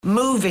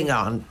Moving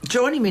on,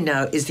 joining me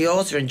now is the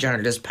author and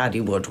journalist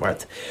Paddy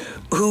Woodworth,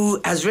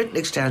 who has written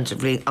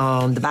extensively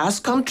on the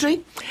Basque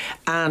Country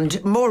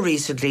and more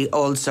recently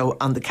also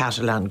on the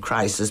Catalan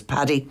crisis.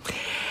 Paddy,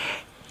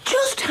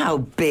 just how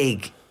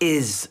big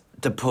is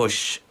the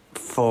push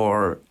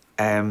for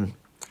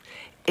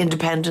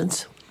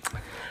independence?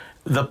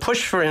 The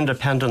push for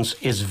independence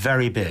is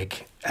very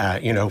big.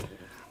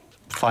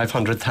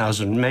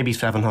 500,000, maybe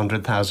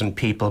 700,000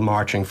 people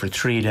marching for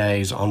 3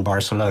 days on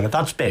Barcelona.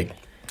 That's big.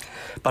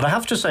 But I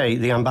have to say,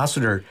 the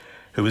ambassador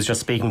who was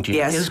just speaking to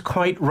you is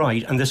quite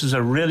right, and this is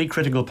a really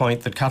critical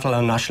point that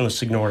Catalan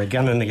nationalists ignore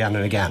again and again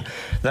and again,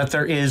 that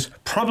there is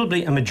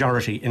probably a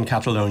majority in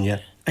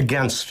Catalonia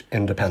against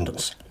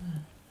independence.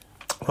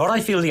 What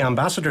I feel the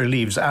ambassador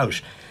leaves out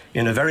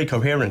in a very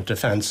coherent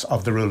defence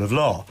of the rule of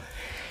law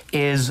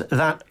is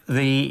that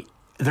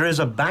there is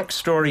a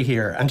backstory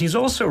here, and he's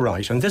also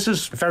right, and this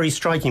is very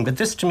striking, but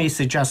this to me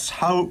suggests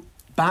how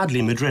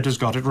badly Madrid has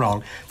got it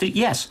wrong, that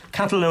yes,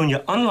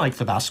 Catalonia, unlike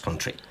the Basque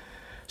Country,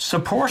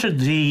 supported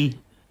the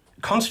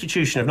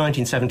Constitution of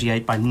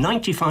 1978 by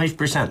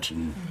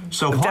 95%.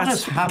 So what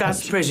has happened?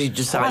 That's pretty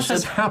decisive. What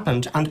has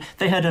happened? And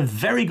they had a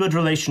very good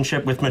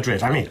relationship with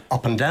Madrid. I mean,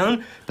 up and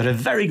down, but a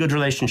very good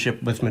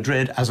relationship with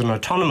Madrid as an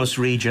autonomous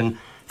region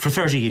for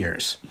 30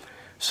 years.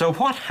 So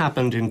what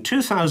happened in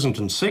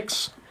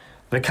 2006?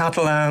 The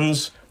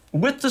Catalans,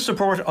 with the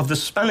support of the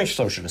Spanish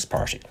Socialist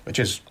Party, which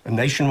is a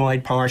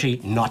nationwide party,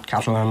 not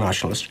Catalan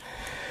nationalist,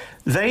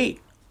 they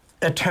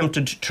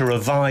attempted to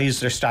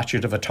revise their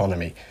Statute of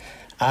Autonomy.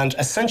 And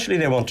essentially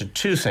they wanted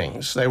two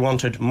things. They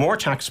wanted more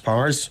tax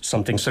powers,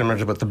 something similar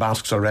to what the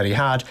Basques already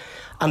had,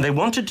 and they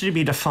wanted to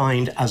be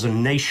defined as a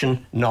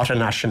nation, not a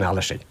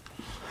nationality.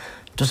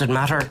 Does it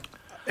matter?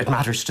 It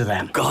matters to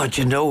them. God,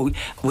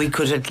 we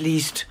could at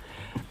least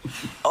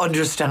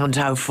understand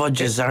how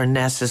fudges are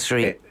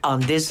necessary on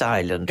this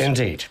island.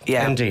 Indeed,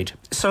 indeed.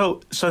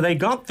 So they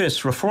got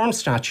this reform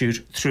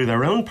statute through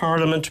their own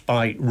parliament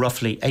by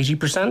roughly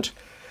 80%.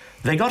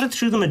 They got it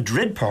through the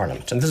Madrid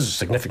parliament, and this is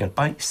significant,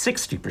 by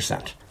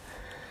 60%.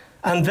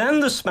 And then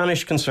the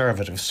Spanish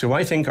Conservatives, who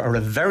I think are a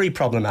very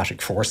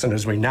problematic force, and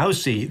as we now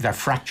see, they're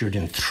fractured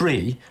in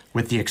three,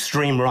 with the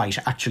extreme right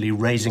actually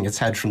raising its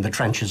head from the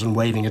trenches and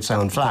waving its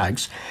own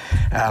flags.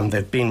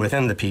 They've been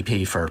within the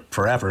PP for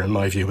forever, in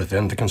my view,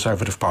 within the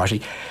Conservative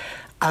Party.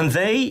 And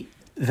they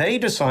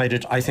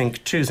decided, I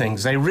think, two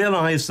things. They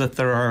realised that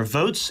there are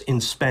votes in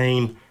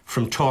Spain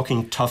from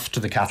talking tough to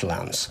the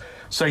Catalans.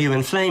 So you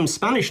inflame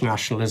Spanish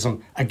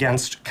nationalism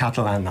against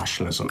Catalan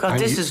nationalism. God,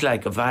 this is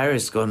like a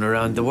virus going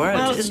around the world,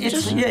 well,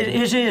 isn't it?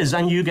 It is,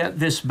 and you get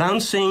this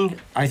bouncing,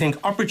 I think,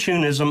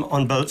 opportunism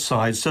on both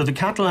sides. So the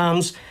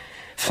Catalans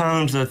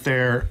found that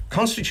their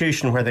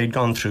constitution, where they'd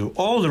gone through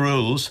all the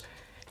rules,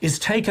 is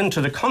taken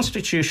to the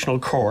Constitutional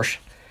Court.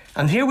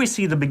 And here we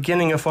see the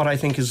beginning of what I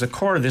think is the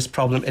core of this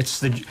problem.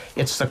 It's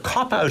the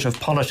cop-out of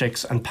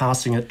politics and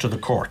passing it to the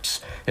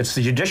courts. It's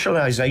the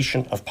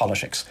judicialisation of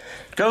politics.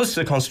 It goes to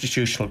the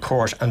Constitutional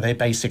Court and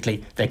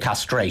they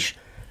castrate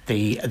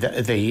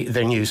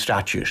the new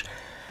statute.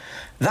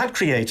 That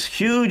creates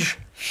huge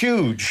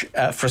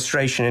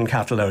frustration in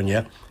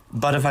Catalonia.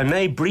 But if I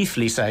may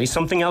briefly say,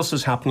 something else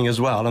is happening as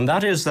well, and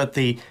that is that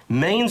the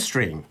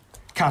mainstream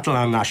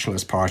Catalan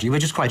Nationalist Party,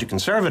 which is quite a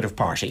conservative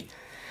party,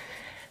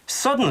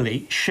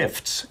 suddenly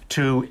shifts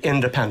to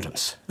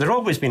independence. There'd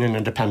always been an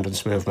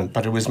independence movement,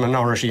 but it was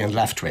minority and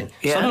left-wing.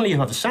 Yeah. Suddenly you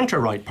have a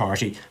centre-right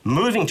party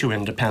moving to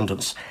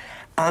independence.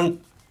 And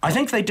I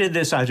think they did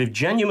this out of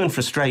genuine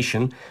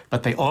frustration,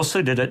 but they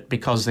also did it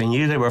because they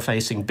knew they were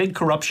facing big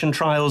corruption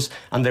trials,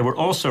 and they were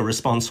also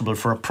responsible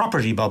for a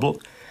property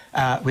bubble,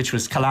 which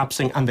was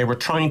collapsing, and they were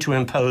trying to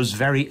impose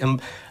very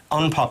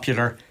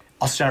unpopular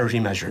austerity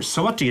measures.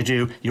 So what do?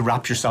 You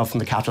wrap yourself in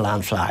the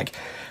Catalan flag.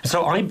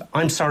 So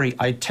I'm sorry,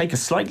 I take a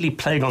slightly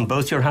plague on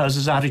both your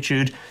houses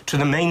attitude to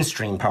the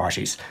mainstream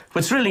parties.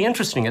 What's really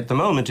interesting at the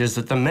moment is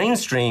that the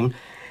mainstream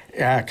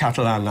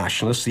Catalan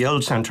nationalists, the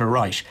old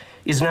centre-right,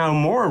 is now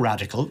more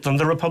radical than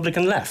the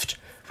Republican left,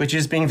 which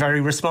is being very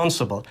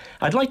responsible.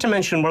 I'd like to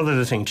mention one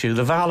other thing too.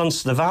 The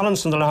violence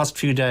in the last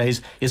few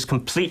days is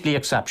completely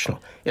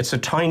exceptional. It's a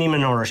tiny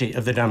minority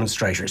of the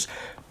demonstrators.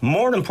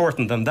 More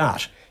important than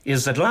that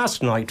is that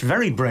last night,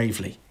 very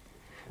bravely,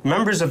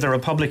 members of the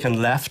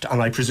Republican left,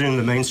 and I presume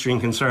the mainstream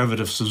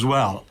Conservatives as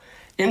well,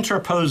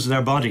 interposed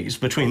their bodies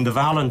between the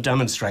violent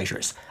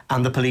demonstrators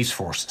and the police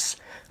forces.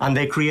 And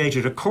they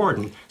created a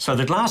cordon so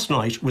that last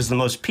night was the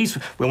most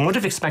peaceful. We would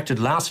have expected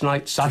last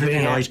night,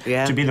 Saturday night,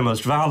 to be the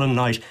most violent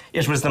night.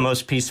 It was the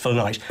most peaceful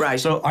night. Right.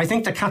 So I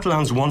think the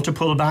Catalans want to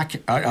pull back.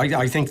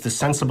 I think the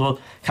sensible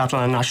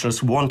Catalan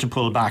nationalists want to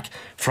pull back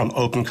from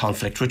open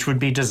conflict, which would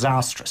be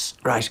disastrous.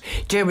 Right.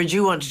 Dermot,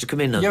 you wanted to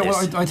come in on this. Yeah,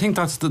 well, I think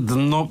that's the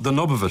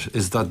nub of it,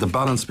 is that the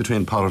balance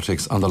between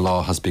politics and the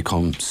law has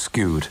become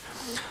skewed.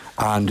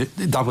 And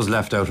that was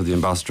left out of the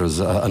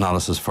ambassador's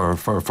analysis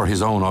for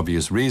his own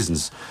obvious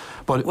reasons.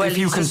 But well, if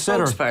you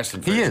consider, a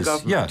spokesperson for he his is,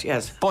 government, yeah.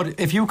 Yes. But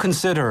if you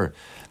consider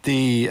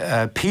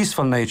the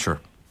peaceful nature,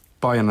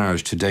 by and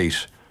large, to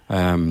date,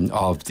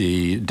 of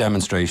the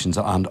demonstrations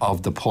and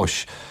of the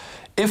push,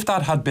 If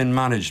that had been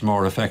managed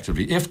more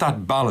effectively, if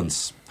that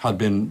balance had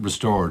been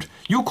restored,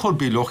 you could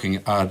be looking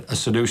at a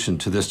solution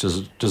to this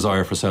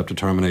desire for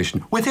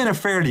self-determination within a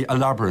fairly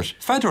elaborate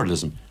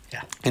federalism.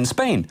 Yeah. In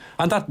Spain,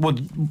 and that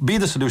would be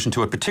the solution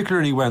to it,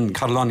 particularly when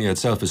Catalonia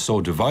itself is so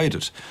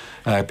divided,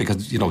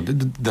 because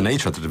the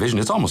nature of the division,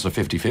 it's almost a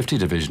 50-50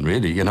 division,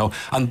 really,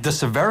 and the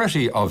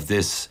severity of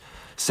this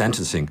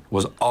sentencing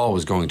was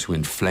always going to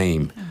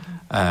inflame.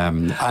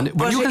 And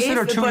when you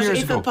consider 2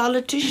 years ago, if a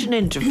politician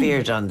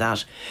interfered on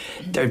that,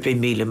 there'd be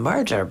meal and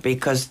murder,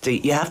 because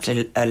you have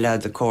to allow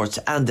the courts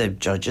and the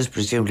judges,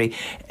 presumably,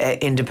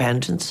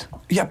 independence.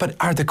 Yeah, but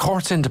are the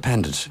courts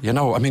independent?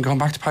 Going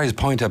back to Paddy's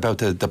point about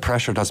the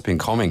pressure that's been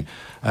coming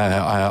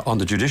on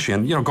the judiciary,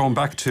 and going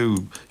back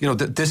to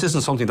this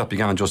isn't something that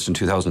began just in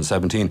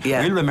 2017.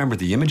 Yeah. We'll remember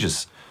the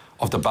images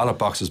of the ballot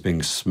boxes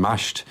being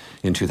smashed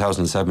in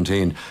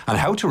 2017, and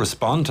how to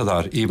respond to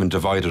that even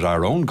divided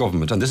our own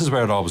government. And this is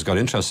where it always got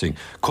interesting.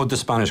 Could the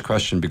Spanish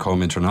question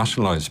become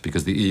internationalised?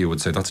 Because the EU would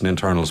say that's an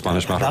internal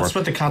Spanish matter. That's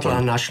what the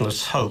Catalan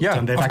nationalists hoped, yeah,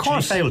 and they've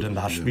actually failed in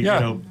that.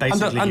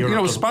 Basically,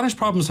 and Spanish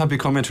problems have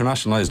become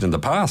internationalised in the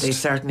past. They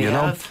certainly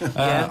have.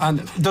 And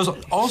there's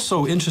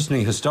also,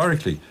 interestingly,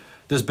 historically,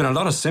 there's been a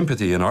lot of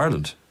sympathy in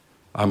Ireland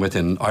and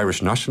within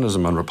Irish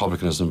nationalism and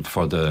republicanism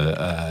for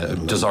the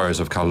desires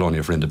of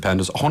Catalonia for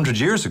independence. 100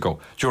 years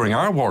ago, during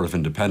our War of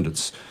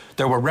Independence,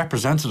 there were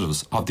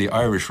representatives of the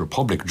Irish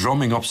Republic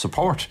drumming up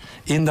support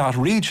in that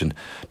region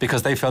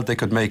because they felt they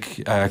could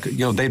make,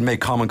 they'd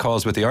make common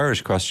cause with the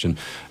Irish question.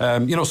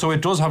 So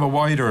it does have a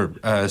wider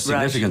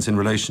significance in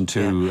relation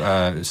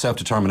to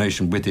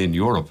self-determination within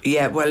Europe.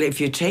 Yeah, well,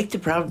 if you take the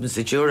problems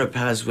that Europe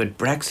has with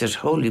Brexit,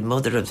 holy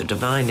mother of the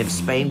divine, if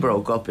Spain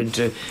broke up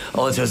into...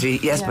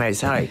 Yes, Mary,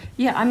 sorry.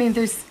 Yeah,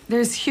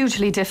 there's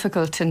hugely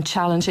difficult and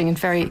challenging and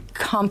very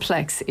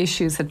complex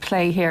issues at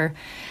play here.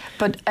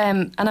 But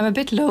and I'm a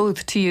bit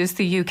loath to use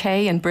the UK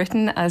and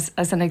Britain as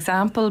an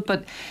example,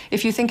 but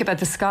if you think about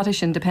the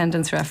Scottish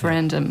independence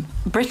referendum,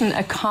 Britain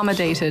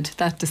accommodated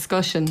that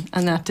discussion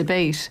and that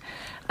debate,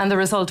 and the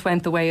result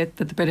went the way that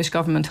the British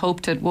government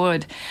hoped it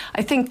would.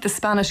 I think the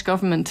Spanish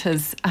government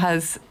is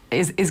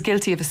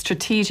guilty of a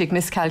strategic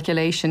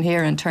miscalculation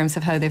here in terms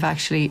of how they've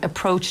actually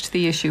approached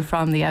the issue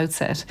from the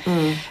outset.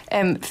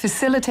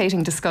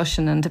 Facilitating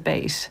discussion and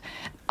debate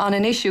on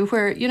an issue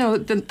where,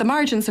 the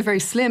margins are very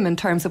slim in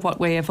terms of what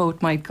way a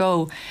vote might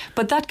go,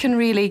 but that can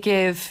really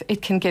give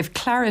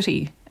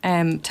clarity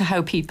to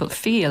how people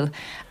feel.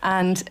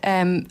 And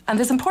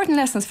there's important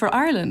lessons for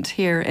Ireland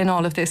here in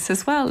all of this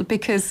as well,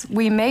 because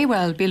we may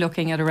well be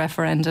looking at a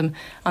referendum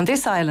on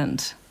this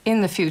island in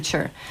the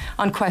future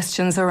on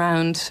questions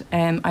around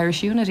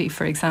Irish unity,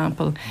 for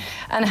example,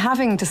 and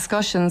having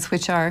discussions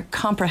which are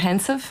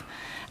comprehensive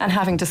and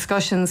having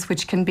discussions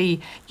which can be,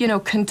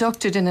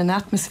 conducted in an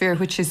atmosphere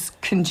which is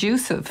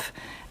conducive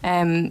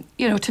to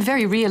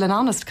very real and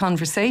honest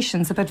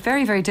conversations about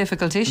very, very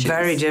difficult issues.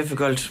 Very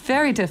difficult.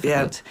 Very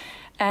difficult. Yeah.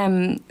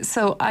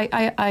 So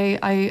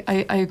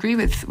I agree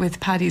with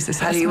Paddy's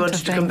assessment. Paddy, you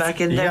wanted to come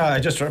back in there? Yeah, I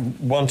just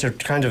want to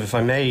if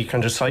I may,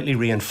 slightly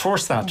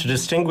reinforce that, to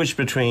distinguish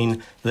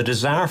between the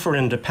desire for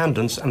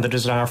independence and the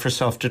desire for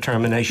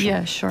self-determination.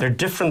 Yeah, sure. They're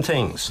different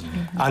things.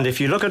 Mm-hmm. And if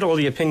you look at all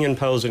the opinion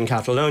polls in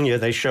Catalonia,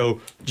 they show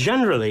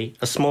generally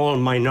a small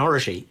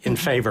minority in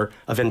favour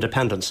of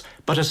independence,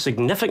 but a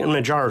significant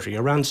majority,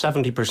 around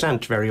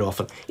 70% very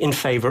often, in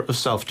favour of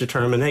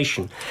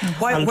self-determination.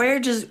 Where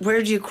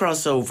do you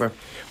cross over?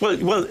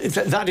 Well,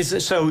 that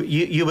is so.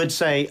 You would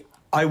say,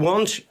 I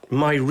want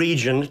my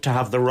region to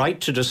have the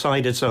right to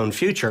decide its own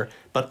future,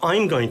 but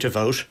I'm going to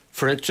vote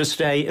for it to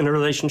stay in a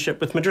relationship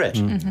with Madrid.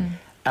 Mm-hmm.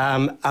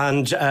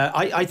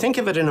 I think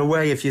of it in a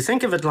way, if you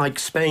think of it like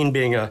Spain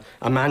being a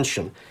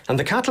mansion, and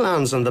the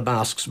Catalans and the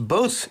Basques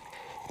both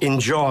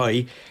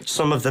enjoy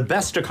some of the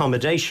best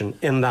accommodation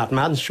in that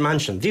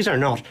mansion. These are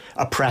not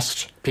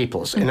oppressed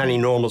peoples in any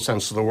normal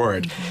sense of the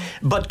word.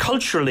 But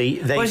culturally,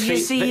 they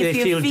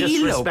feel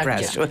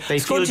disrespected. They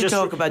feel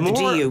talk about the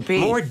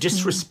DUP. More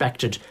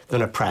disrespected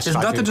than oppressed. Is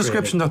that the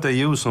description that they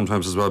use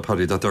sometimes as well,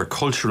 Paddy, that they're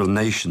cultural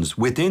nations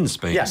within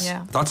Spain? Yes.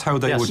 Yeah. That's how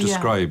they would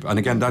describe. And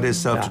again, that is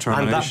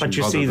self-determination. But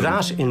you see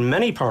that in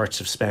many parts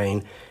of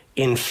Spain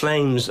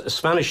inflames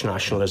Spanish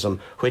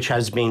nationalism, which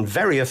has been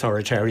very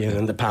authoritarian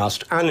in the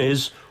past and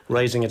is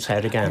raising its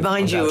head again.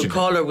 Mind you, a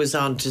caller was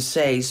on to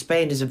say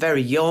Spain is a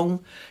very young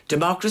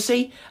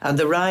democracy and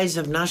the rise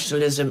of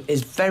nationalism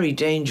is very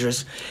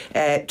dangerous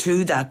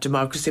to that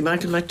democracy.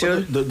 Michael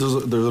McDowell?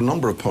 Well, there's a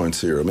number of points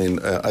here. I mean,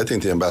 I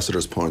think the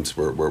ambassador's points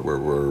were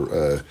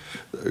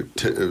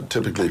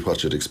typically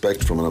what you'd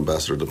expect from an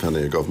ambassador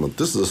defending a government.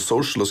 This is a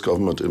socialist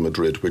government in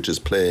Madrid which is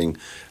playing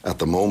at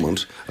the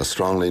moment a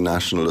strongly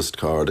nationalist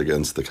card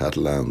against the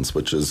Catalans,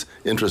 which is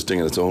interesting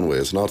in its own way.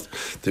 It's not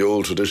the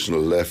old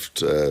traditional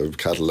left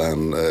Catalan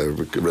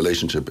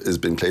relationship is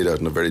being played out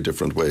in a very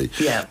different way.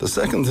 Yeah. The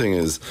second thing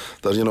is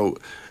that,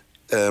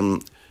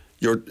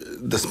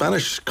 the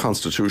Spanish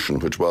constitution,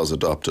 which was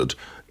adopted,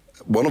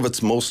 one of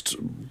its most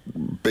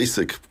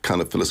basic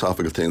kind of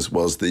philosophical things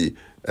was the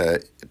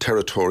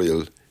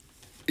territorial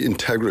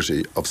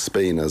integrity of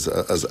Spain as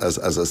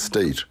a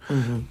state,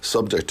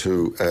 subject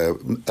to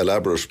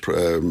elaborate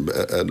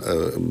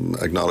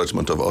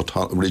acknowledgement of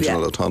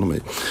regional autonomy.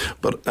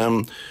 But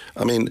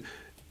I mean,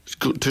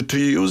 to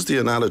use the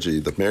analogy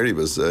that Mary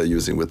was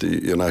using with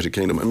the United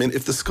Kingdom, I mean,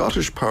 if the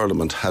Scottish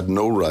Parliament had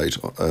no right,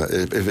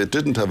 if it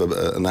didn't have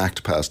an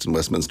act passed in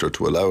Westminster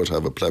to allow it to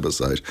have a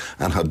plebiscite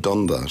and had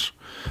done that,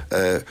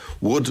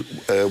 would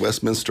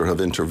Westminster have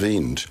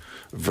intervened?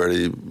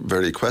 Very,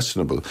 very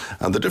questionable.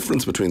 And the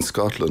difference between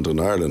Scotland and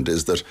Ireland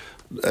is that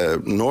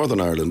Northern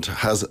Ireland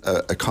has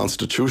a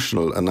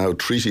constitutional and now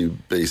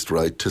treaty-based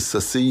right to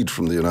secede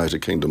from the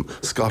United Kingdom.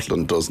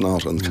 Scotland does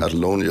not, and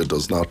Catalonia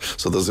does not.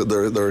 So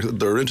there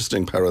are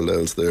interesting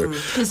parallels there.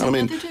 There's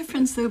another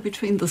difference, though,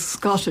 between the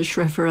Scottish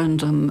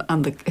referendum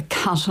and the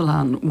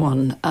Catalan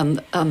one,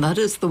 and that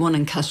is the one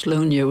in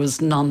Catalonia was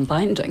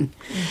non-binding.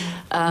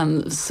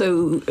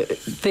 So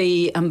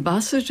the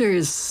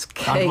ambassador's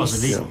case... That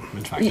was illegal,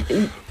 in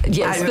fact.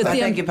 Yes, but I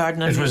beg your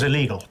pardon. It was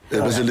illegal.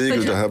 It was illegal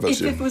but to have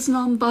it. If it was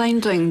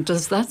non-binding,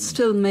 does that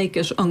still make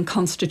it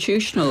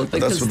unconstitutional?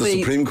 Because that's what the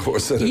Supreme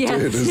Court said it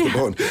did, is the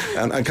point.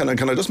 And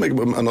can I just make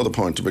another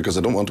point, because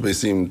I don't want to be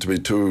seen to be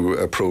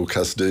too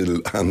pro-Castile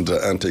and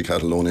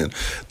anti-Catalonian.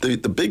 The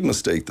big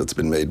mistake that's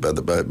been made by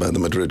the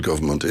Madrid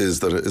government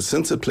is that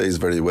since it plays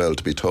very well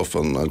to be tough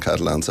on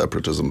Catalan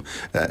separatism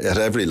at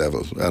every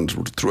level and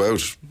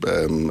throughout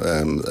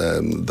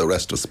the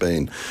rest of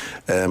Spain,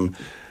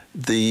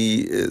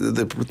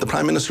 the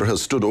Prime Minister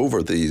has stood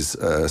over these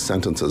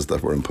sentences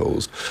that were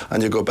imposed.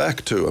 And you go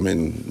back to, I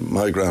mean,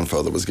 my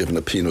grandfather was given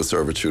a penal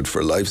servitude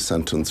for a life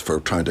sentence for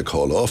trying to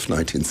call off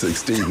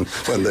 1916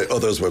 when the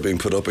others were being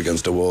put up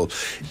against a wall.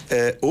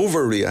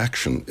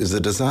 Overreaction is a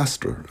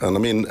disaster. And I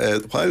mean,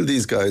 while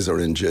these guys are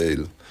in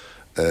jail,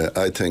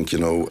 I think, you're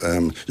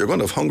going to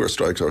have hunger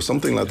strikes or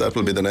something like that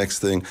will be the next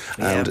thing,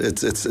 and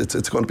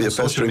it's going to be a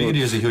festering. Social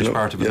media is a huge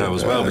part of it now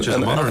as well, which is a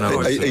modern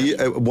now.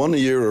 A 1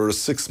 year or a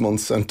 6 month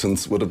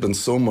sentence would have been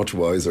so much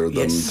wiser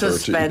than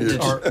 30 years.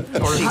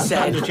 Or he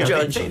said,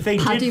 Judge.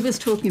 Paddy was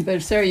talking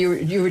about, Sarah,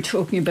 you were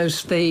talking about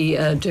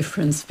the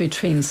difference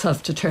between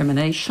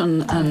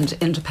self-determination and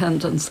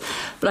independence.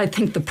 But I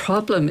think the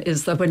problem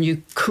is that when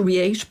you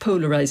create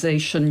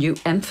polarisation, you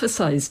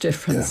emphasise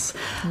difference.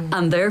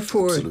 And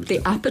therefore, the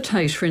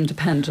appetite for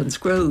independence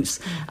grows.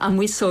 And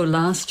we saw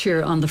last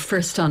year on the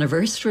first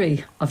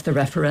anniversary of the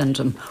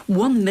referendum,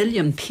 1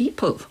 million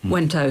people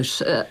went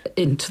out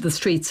into the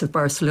streets of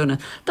Barcelona.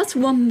 That's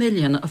 1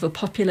 million of a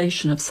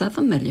population of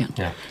 7 million.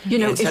 Yeah.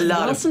 It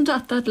wasn't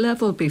at that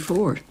level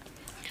before.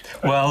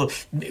 Well,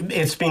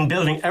 it's been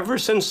building ever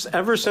since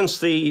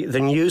the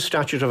new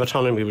Statute of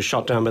Autonomy was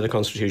shot down by the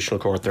Constitutional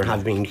Court. There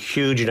have been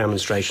huge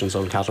demonstrations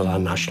on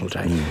Catalan National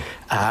Day.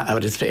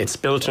 It's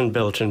built and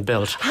built and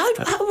built.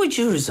 How would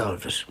you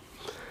resolve it?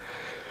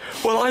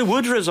 Well, I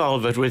would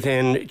resolve it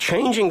within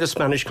changing the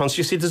Spanish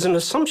constitution. There's an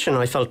assumption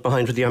I felt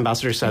behind what the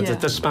ambassador said,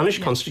 that the Spanish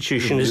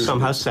constitution is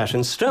somehow set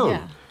in stone.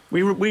 Yeah.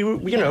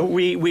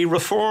 We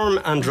reform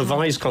and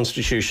revise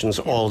constitutions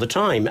all the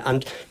time,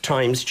 and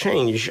times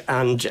change.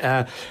 And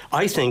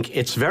I think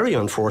it's very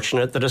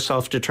unfortunate that a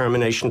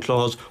self-determination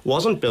clause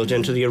wasn't built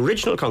into the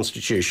original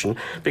constitution,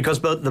 because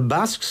both the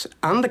Basques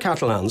and the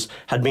Catalans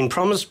had been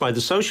promised by the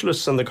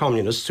socialists and the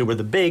communists, who were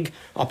the big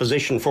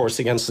opposition force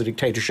against the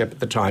dictatorship at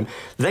the time.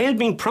 They had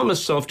been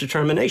promised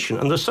self-determination,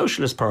 and the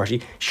Socialist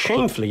Party,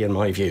 shamefully in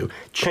my view,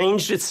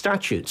 changed its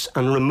statutes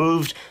and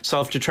removed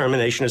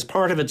self-determination as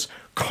part of its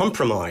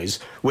compromise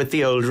with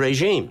the old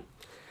regime.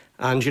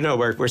 And,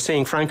 we're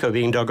seeing Franco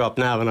being dug up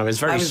now, and I was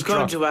very struck.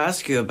 I was going to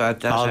ask you about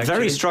that, I was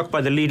very struck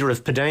by the leader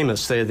of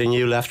Podemos, the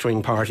new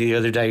left-wing party, the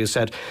other day, who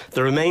said,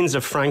 the remains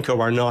of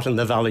Franco are not in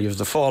the Valley of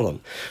the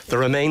Fallen. The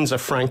remains of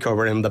Franco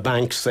are in the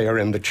banks, they are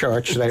in the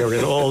church, they are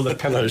in all the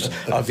pillars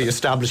of the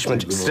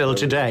establishment still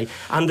today.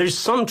 And there's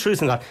some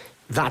truth in that.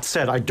 That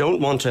said, I don't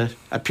want to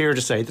appear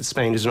to say that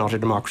Spain is not a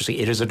democracy.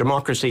 It is a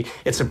democracy.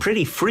 It's a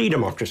pretty free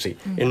democracy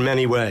in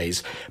many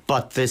ways.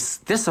 But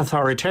this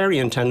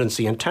authoritarian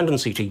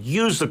tendency to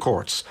use the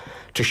courts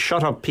to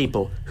shut up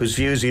people whose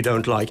views you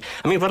don't like.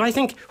 I mean, but I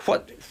think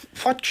what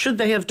should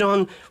they have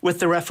done with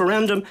the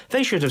referendum?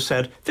 They should have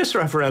said, this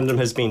referendum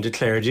has been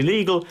declared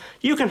illegal.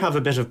 You can have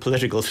a bit of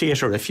political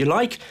theatre if you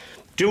like.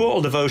 Do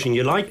all the voting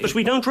you like, but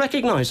we don't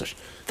recognise it.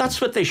 That's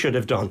what they should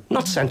have done,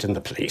 not sent in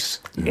the police.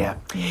 Yeah.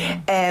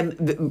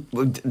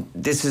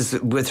 This is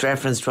with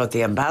reference to what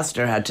the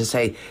ambassador had to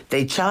say.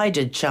 They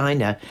chided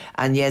China,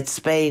 and yet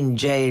Spain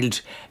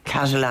jailed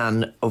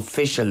Catalan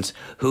officials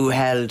who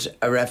held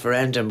a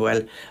referendum.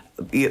 Well,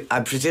 I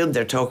presume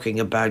they're talking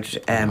about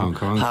Hong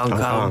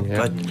Kong, yeah.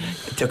 But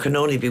there can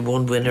only be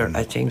one winner,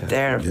 I think,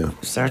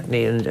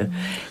 certainly in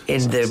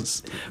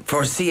the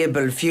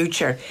foreseeable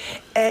future.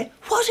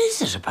 What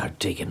is it about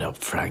digging up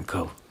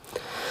Franco?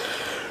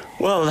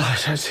 Well,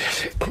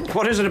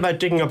 what is it about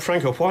digging up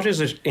Franco? What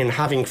is it in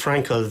having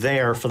Franco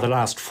there for the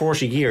last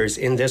 40 years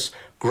in this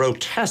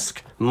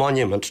grotesque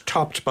monument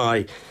topped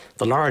by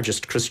the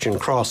largest Christian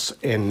cross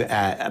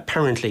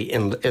apparently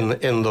in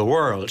the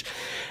world?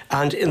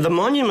 And in the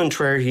monument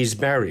where he's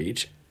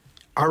buried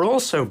are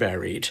also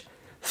buried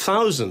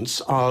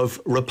thousands of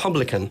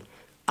Republican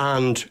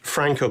and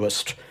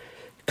Francoist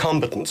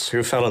combatants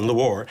who fell in the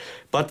war.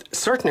 But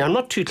certainly, I'm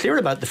not too clear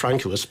about the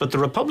Francoists, but the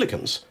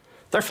Republicans,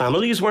 their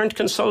families weren't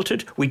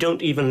consulted. We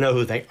don't even know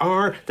who they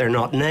are. They're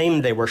not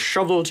named. They were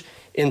shoveled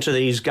into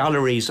these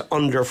galleries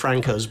under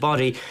Franco's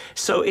body.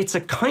 So it's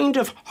a kind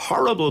of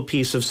horrible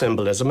piece of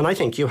symbolism. And I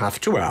think you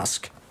have to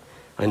ask,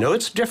 I know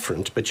it's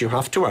different, but you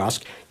have to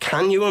ask,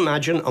 can you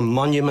imagine a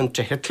monument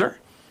to Hitler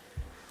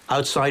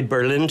outside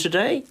Berlin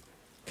today?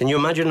 Can you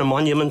imagine a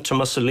monument to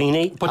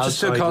Mussolini? But it's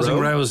still causing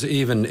rows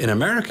even in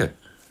America.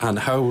 And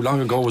how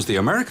long ago was the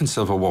American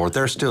Civil War?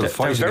 They're still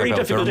fighting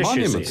about their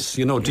monuments.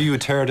 You know, do you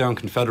tear down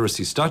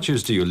Confederacy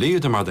statues? Do you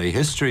leave them? Are they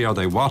history? Are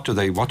they what?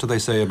 What do they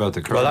say about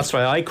the current? Well, that's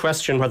why I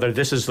question whether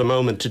this is the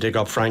moment to dig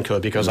up Franco,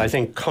 because I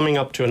think coming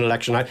up to an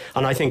election,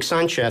 I think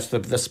Sanchez,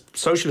 the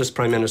socialist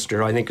prime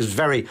minister, I think is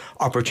very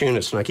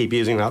opportunist, and I keep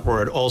using that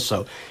word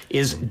also,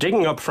 is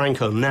digging up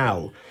Franco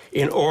now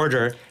in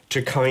order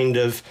to kind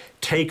of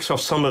take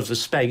off some of the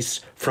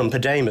space from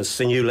Podemos,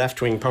 the new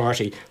left-wing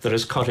party that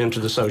has cut into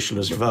the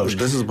socialist vote.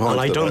 This is a point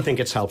and I don't think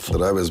it's helpful.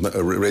 That I was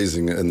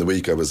raising in the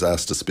week. I was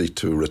asked to speak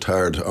to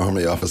retired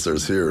army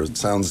officers here. It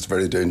sounds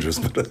very dangerous,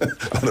 but it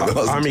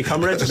wasn't. Army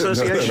Comrades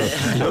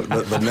Association.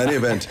 But in any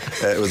event,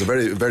 it was a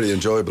very, very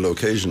enjoyable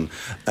occasion.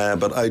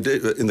 But I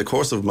did, in the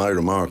course of my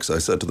remarks, I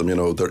said to them, you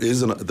know, there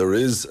is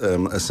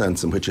a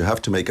sense in which you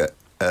have to make a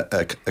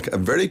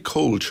very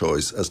cold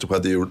choice as to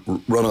whether you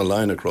run a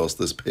line across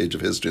this page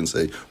of history and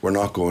say, we're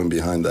not going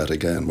behind that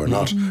again. We're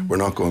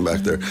not going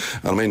back there.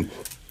 I mean,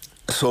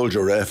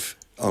 Soldier F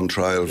on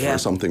trial for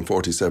something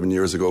 47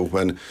 years ago,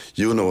 when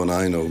you know and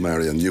I know,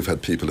 Marion, you've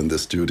had people in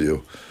this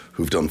studio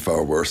who've done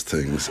far worse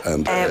things.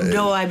 And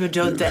no, I would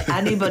don't.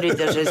 Anybody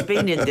that has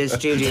been in this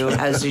studio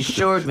has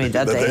assured me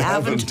that they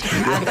haven't,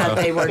 and that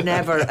they were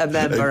never a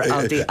member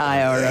of the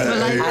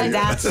IRA. And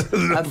that's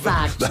a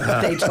fact.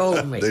 They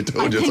told me. They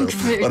told I you think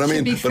so. But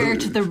to be fair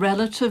to the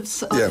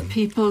relatives of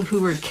people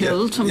who were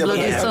killed on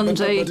Bloody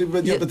Sunday,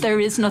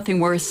 there is nothing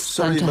worse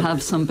than to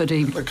have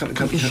somebody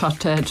be shot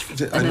dead.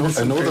 I know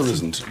there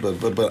isn't,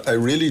 but I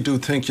really do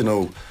think, you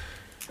know,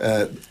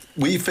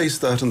 we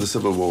faced that in the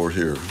Civil War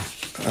here.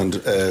 And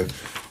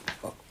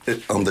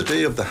on the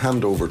day of the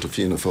handover to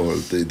Fianna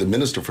Fáil, the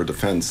Minister for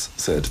Defence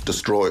said,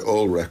 destroy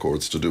all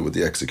records to do with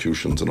the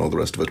executions and all the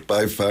rest of it.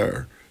 By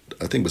far,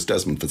 I think it was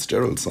Desmond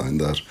Fitzgerald signed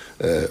that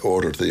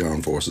order to the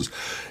armed forces.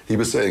 He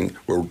was saying,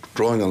 we're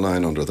drawing a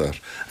line under that.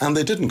 And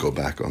they didn't go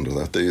back under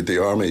that.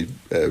 The army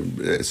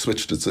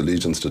switched its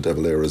allegiance to De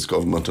Valera's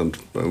government. And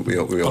we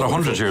but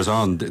 100 years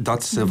on,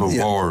 that Civil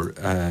War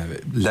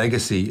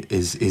legacy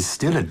is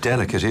still a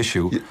delicate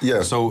issue.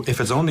 So if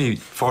it's only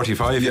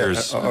 45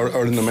 years...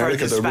 Or in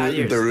America,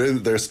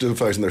 they're still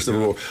fighting their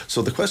Civil War.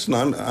 So the question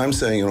I'm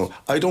saying, you know,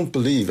 I don't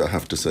believe, I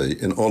have to say,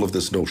 in all of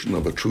this notion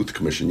of a truth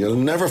commission. You'll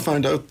never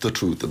find out the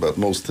truth about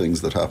most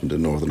things that happened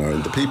in Northern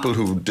Ireland. The people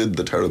who did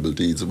the terrible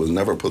deeds will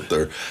never put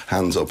their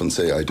hands up and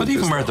say, I did this. But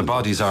even where the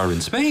bodies are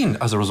in Spain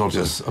as a result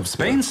of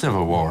Spain's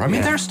Civil War, I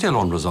mean, they're still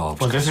unresolved.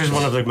 Well, this is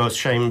one of the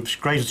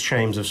greatest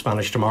shames of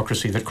Spanish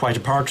democracy, that quite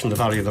apart from the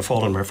Valley of the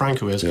Fallen where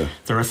Franco is,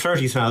 there are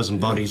 30,000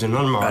 bodies in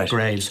unmarked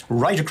graves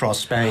right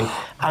across Spain,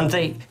 and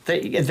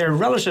their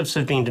relatives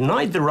have been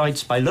denied the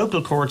rights by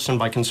local courts and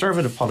by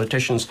conservative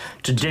politicians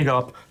to dig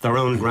up their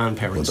own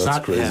grandparents.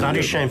 Well, that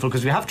is shameful,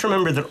 because we have to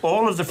remember that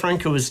all of the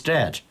Francoist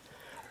dead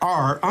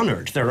are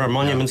honoured. There are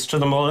monuments to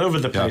them all over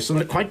the place,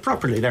 and quite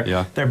properly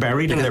they're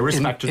buried and they're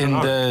respected.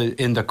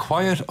 In the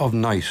quiet of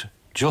night,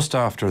 just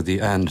after the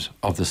end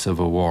of the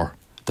Civil War,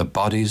 the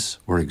bodies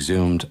were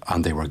exhumed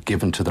and they were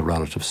given to the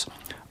relatives.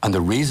 And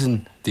the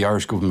reason the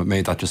Irish government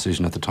made that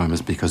decision at the time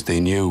is because they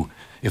knew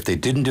if they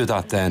didn't do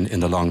that then, in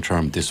the long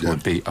term, this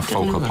would be a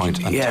focal point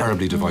and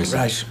terribly divisive.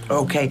 Right,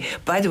 okay.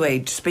 By the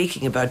way,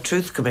 speaking about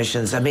truth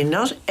commissions, I mean,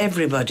 not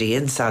everybody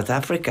in South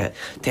Africa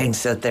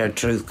thinks that their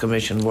truth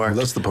commission worked.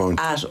 That's the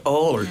point. At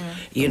all.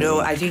 You know,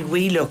 I think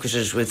we look at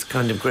it with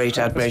kind of great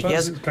admiration.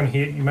 Yes?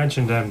 You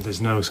mentioned there's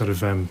no sort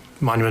of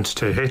monument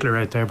to Hitler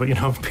out there, but, you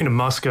know, I've been in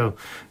Moscow,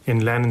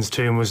 in Lenin's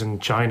tomb, was in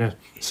China,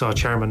 saw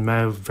Chairman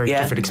Mao, very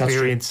different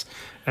experience.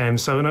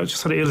 So it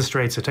just sort of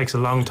illustrates it takes a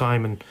long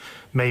time, and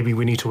maybe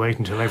we need to wait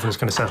until everyone's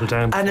going to settle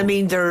down. And I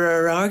mean,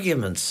 there are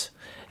arguments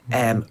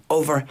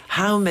over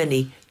how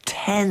many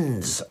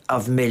tens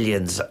of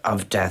millions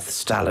of deaths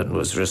Stalin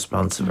was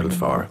responsible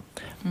for.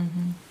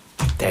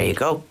 There you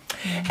go.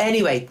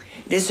 Anyway,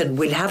 listen,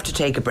 we'll have to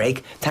take a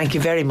break. Thank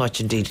you very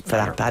much indeed for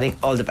that, Paddy.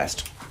 All the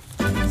best.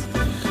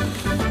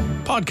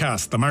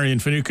 Podcast The Marion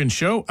Finucane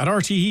Show at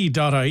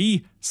rte.ie/radio.